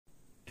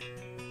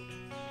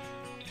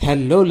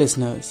Hello,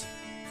 listeners.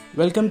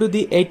 Welcome to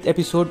the 8th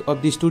episode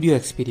of the Studio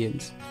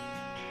Experience.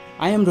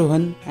 I am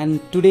Rohan, and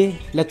today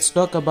let's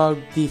talk about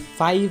the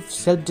 5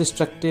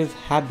 self-destructive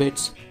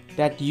habits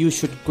that you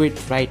should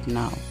quit right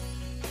now.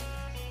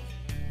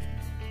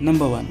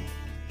 Number 1.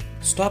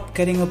 Stop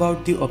caring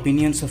about the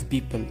opinions of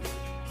people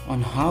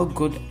on how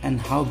good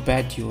and how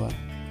bad you are.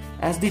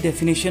 As the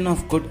definition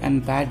of good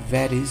and bad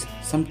varies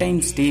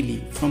sometimes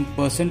daily from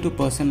person to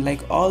person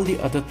like all the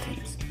other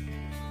things.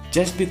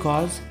 Just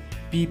because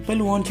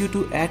people want you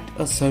to act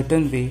a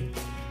certain way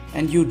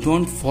and you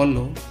don't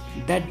follow,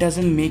 that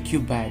doesn't make you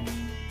bad.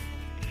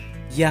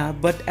 Yeah,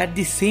 but at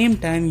the same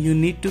time you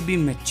need to be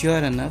mature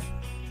enough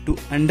to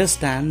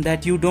understand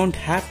that you don't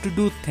have to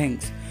do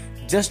things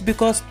just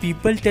because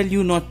people tell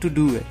you not to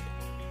do it.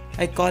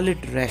 I call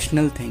it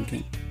rational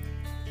thinking.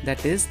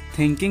 That is,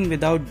 thinking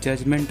without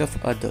judgment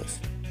of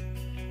others.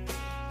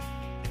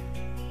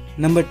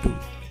 Number 2.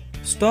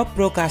 Stop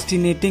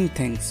procrastinating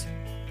things.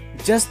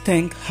 Just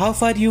think how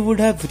far you would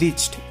have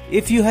reached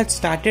if you had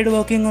started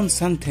working on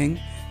something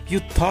you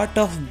thought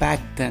of back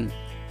then.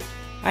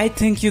 I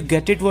think you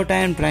get it what I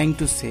am trying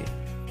to say.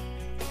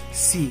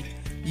 See,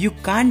 you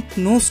can't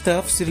know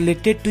stuffs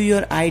related to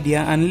your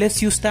idea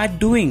unless you start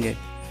doing it.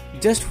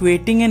 Just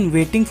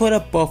waiting for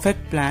a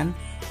perfect plan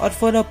or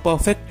for a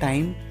perfect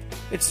time,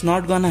 it's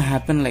not gonna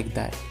happen like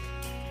that.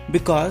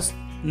 Because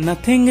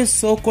nothing is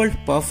so-called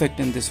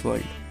perfect in this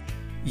world.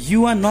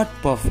 You are not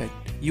perfect,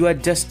 you are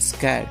just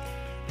scared.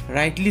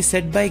 Rightly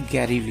said by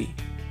Gary Vee.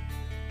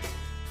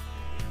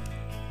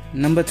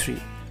 Number 3.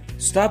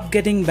 Stop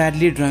getting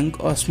badly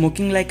drunk or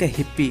smoking like a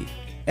hippie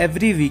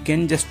every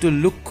weekend just to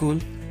look cool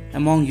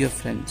among your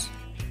friends.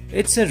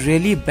 It's a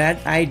really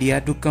bad idea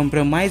to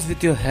compromise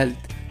with your health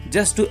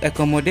just to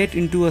accommodate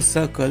into a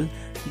circle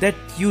that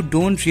you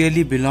don't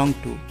really belong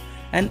to.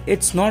 And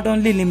it's not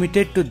only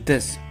limited to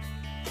this.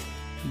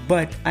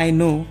 But I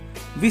know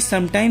we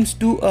sometimes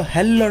do a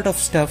hell lot of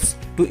stuffs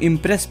to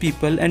impress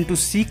people and to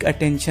seek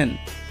attention.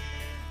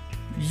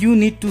 You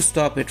need to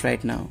stop it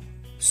right now.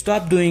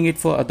 Stop doing it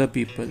for other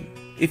people.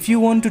 If you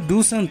want to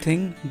do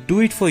something,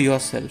 do it for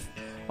yourself.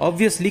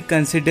 Obviously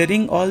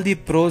considering all the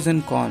pros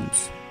and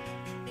cons.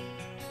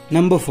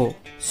 Number 4.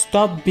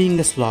 Stop being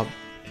a slob.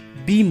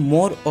 Be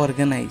more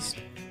organized.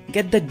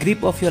 Get the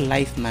grip of your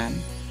life, man.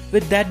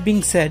 With that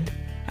being said,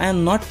 I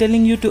am not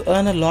telling you to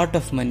earn a lot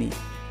of money.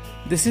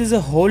 This is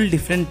a whole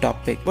different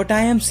topic. What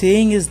I am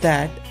saying is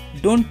that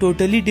don't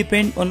totally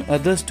depend on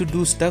others to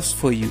do stuffs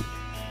for you.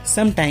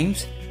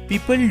 Sometimes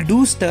people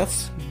do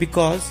stuffs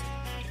because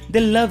they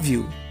love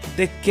you,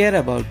 they care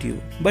about you.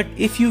 But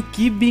if you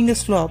keep being a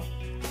slob,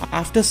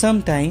 after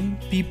some time,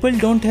 people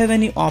don't have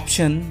any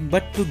option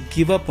but to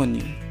give up on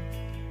you.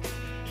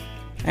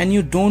 And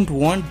you don't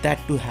want that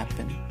to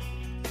happen.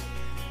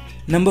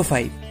 Number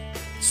 5.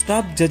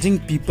 Stop judging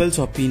people's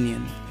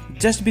opinion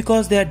just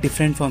because they are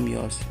different from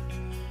yours.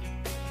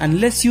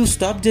 Unless you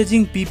stop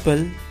judging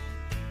people,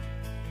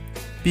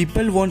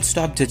 people won't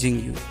stop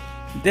judging you.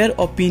 Their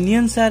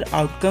opinions are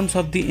outcomes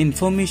of the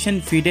information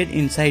fed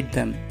inside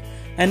them.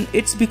 And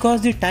it's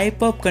because the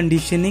type of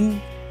conditioning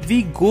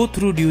we go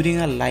through during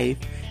our life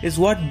is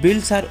what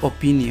builds our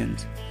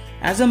opinions.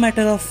 As a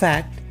matter of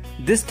fact,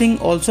 this thing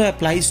also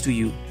applies to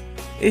you.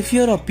 If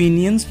your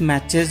opinions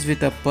matches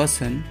with a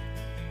person,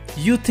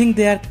 you think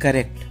they are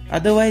correct,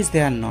 otherwise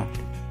they are not.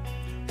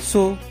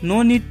 So,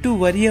 no need to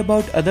worry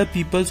about other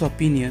people's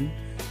opinion.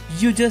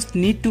 You just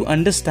need to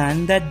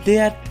understand that they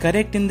are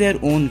correct in their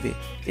own way.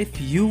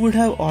 If you would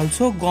have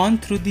also gone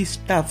through the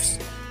stuffs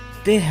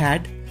they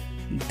had,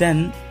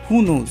 then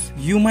who knows,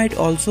 you might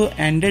also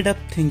ended up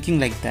thinking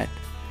like that.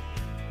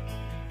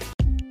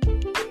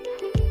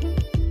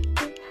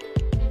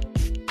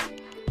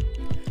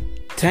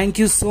 Thank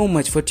you so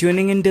much for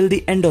tuning in till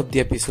the end of the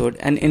episode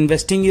and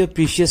investing your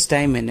precious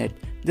time in it.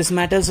 This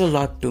matters a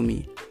lot to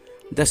me.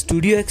 The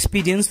Studio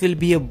Experience will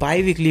be a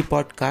bi-weekly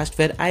podcast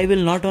where I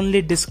will not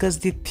only discuss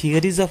the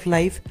theories of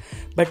life,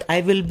 but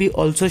I will be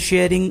also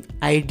sharing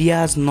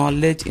ideas,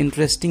 knowledge,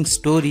 interesting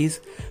stories,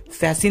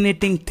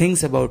 fascinating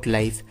things about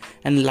life,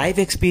 and life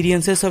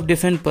experiences of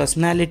different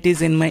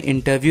personalities in my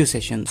interview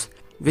sessions,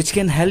 which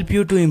can help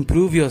you to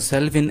improve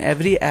yourself in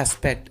every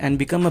aspect and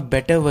become a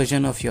better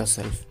version of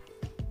yourself.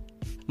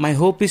 My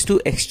hope is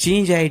to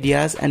exchange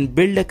ideas and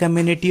build a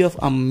community of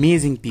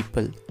amazing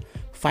people.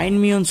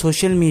 Find me on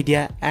social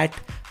media at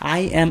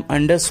 @I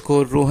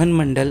am_Rohan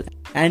Mandal,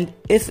 and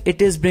if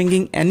it is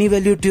bringing any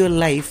value to your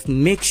life,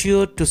 make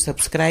sure to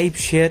subscribe,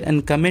 share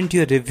and comment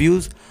your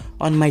reviews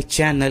on my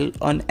channel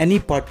on any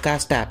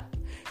podcast app.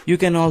 You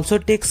can also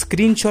take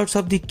screenshots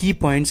of the key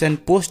points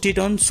and post it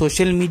on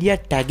social media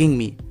tagging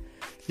me.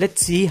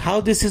 Let's see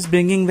how this is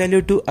bringing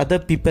value to other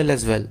people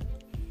as well.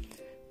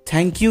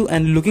 Thank you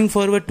and looking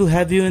forward to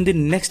have you in the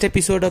next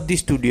episode of the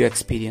Studio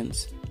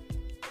Experience.